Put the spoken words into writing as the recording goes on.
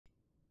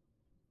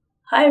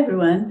Hi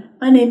everyone,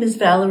 my name is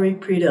Valerie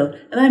Prideaux,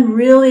 and I'm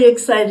really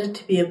excited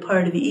to be a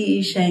part of the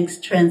E.E. Shanks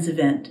Trends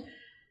event.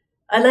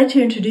 I'd like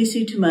to introduce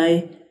you to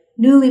my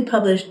newly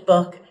published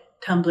book,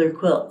 Tumbler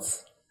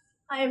Quilts.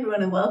 Hi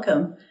everyone and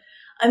welcome.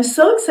 I'm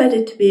so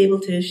excited to be able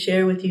to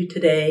share with you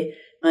today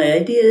my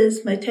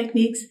ideas, my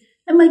techniques,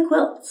 and my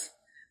quilts.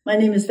 My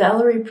name is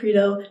Valerie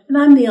Prideaux, and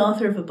I'm the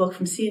author of a book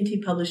from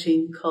C&T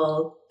Publishing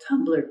called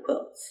Tumbler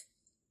Quilts.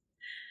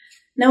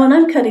 Now when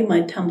I'm cutting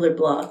my tumbler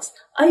blocks,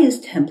 I use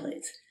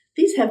templates.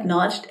 These have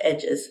notched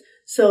edges,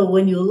 so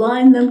when you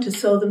align them to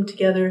sew them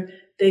together,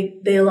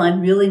 they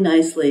align really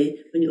nicely.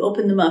 When you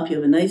open them up, you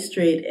have a nice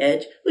straight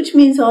edge, which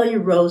means all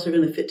your rows are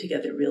going to fit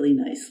together really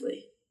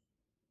nicely.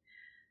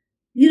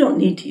 You don't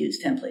need to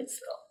use templates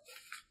though.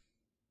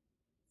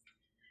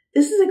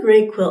 This is a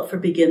great quilt for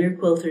beginner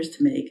quilters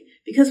to make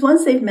because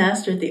once they've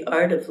mastered the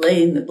art of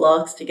laying the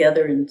blocks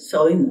together and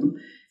sewing them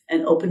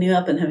and opening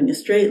up and having a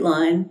straight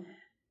line,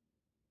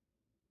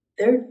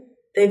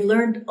 they've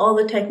learned all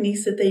the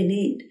techniques that they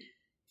need.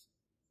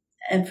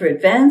 And for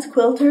advanced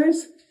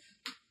quilters,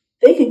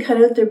 they can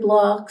cut out their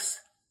blocks,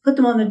 put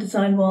them on the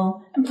design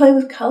wall, and play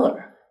with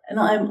color. And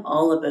I'm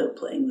all about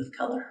playing with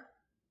color.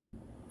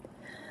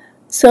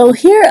 So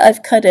here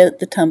I've cut out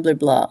the tumbler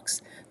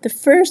blocks. The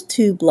first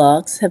two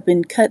blocks have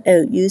been cut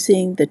out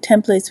using the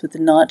templates with the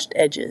notched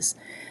edges.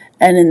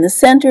 And in the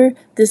center,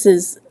 this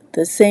is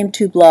the same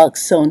two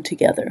blocks sewn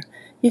together.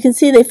 You can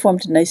see they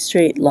formed a nice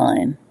straight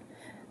line.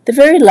 The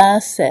very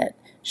last set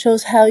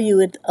shows how you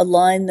would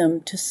align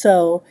them to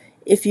sew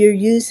if you're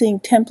using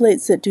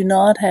templates that do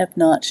not have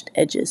notched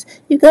edges.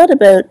 You've got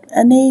about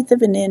 1/8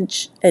 of an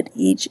inch at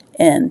each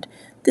end.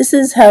 This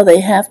is how they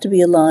have to be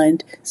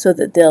aligned so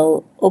that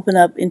they'll open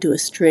up into a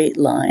straight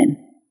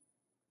line.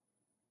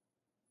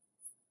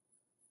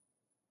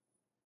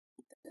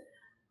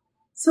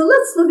 So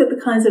let's look at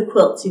the kinds of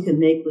quilts you can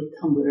make with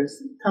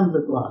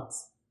tumbler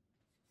blocks.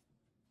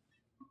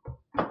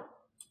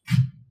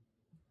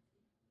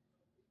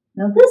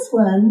 Now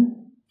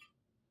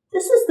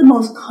this is the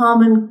most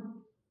common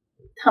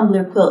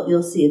tumbler quilt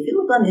you'll see. If you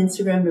look on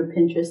Instagram or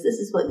Pinterest, this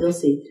is what you'll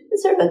see.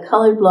 It's sort of a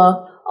colored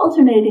block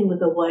alternating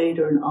with a white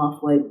or an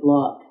off-white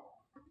block.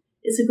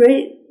 It's a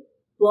great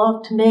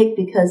block to make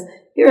because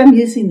here I'm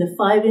using the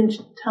 5-inch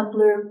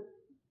tumbler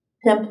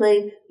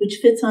template, which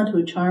fits onto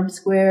a charm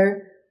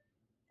square.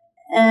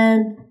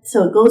 And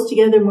so it goes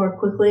together more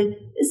quickly.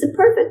 It's a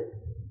perfect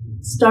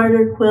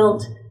starter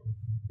quilt,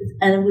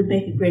 and it would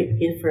make a great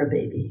gift for a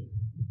baby.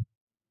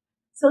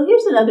 So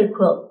here's another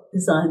quilt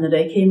design that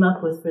I came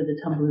up with for the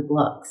tumbler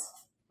blocks.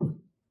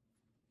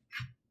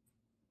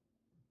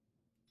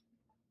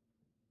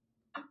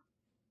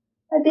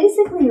 I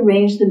basically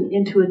arranged them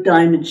into a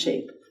diamond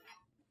shape.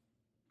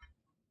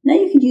 Now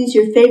you can use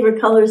your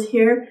favorite colors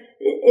here.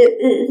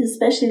 It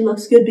especially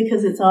looks good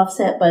because it's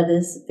offset by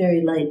this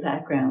very light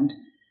background.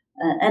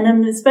 And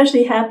I'm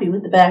especially happy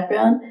with the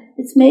background.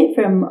 It's made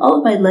from all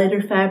of my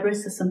lighter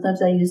fabrics, so sometimes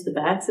I use the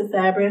backs of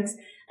fabrics,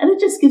 and it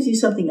just gives you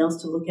something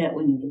else to look at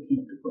when you're looking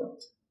at the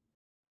quilt.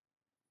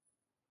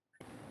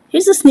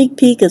 Here's a sneak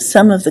peek of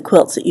some of the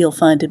quilts that you'll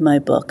find in my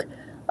book.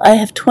 I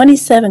have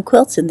 27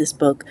 quilts in this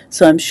book,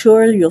 so I'm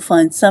sure you'll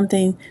find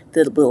something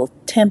that will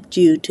tempt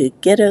you to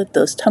get out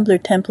those tumbler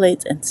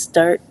templates and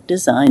start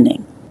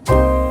designing.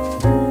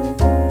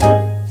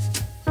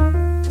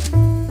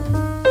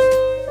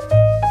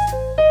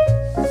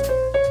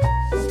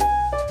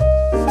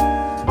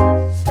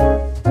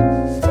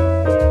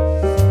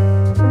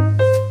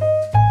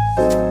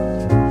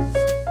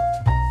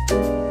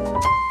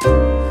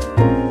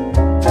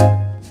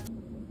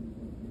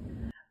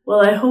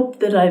 Well, I hope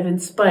that I've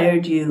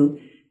inspired you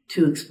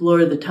to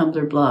explore the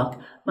tumbler block.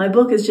 My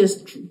book is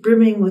just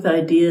brimming with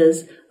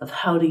ideas of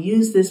how to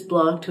use this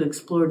block to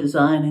explore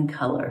design and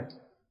color.